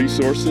group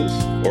resources,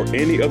 or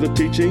any other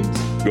teachings,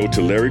 go to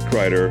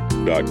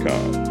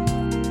LarryCrider.com.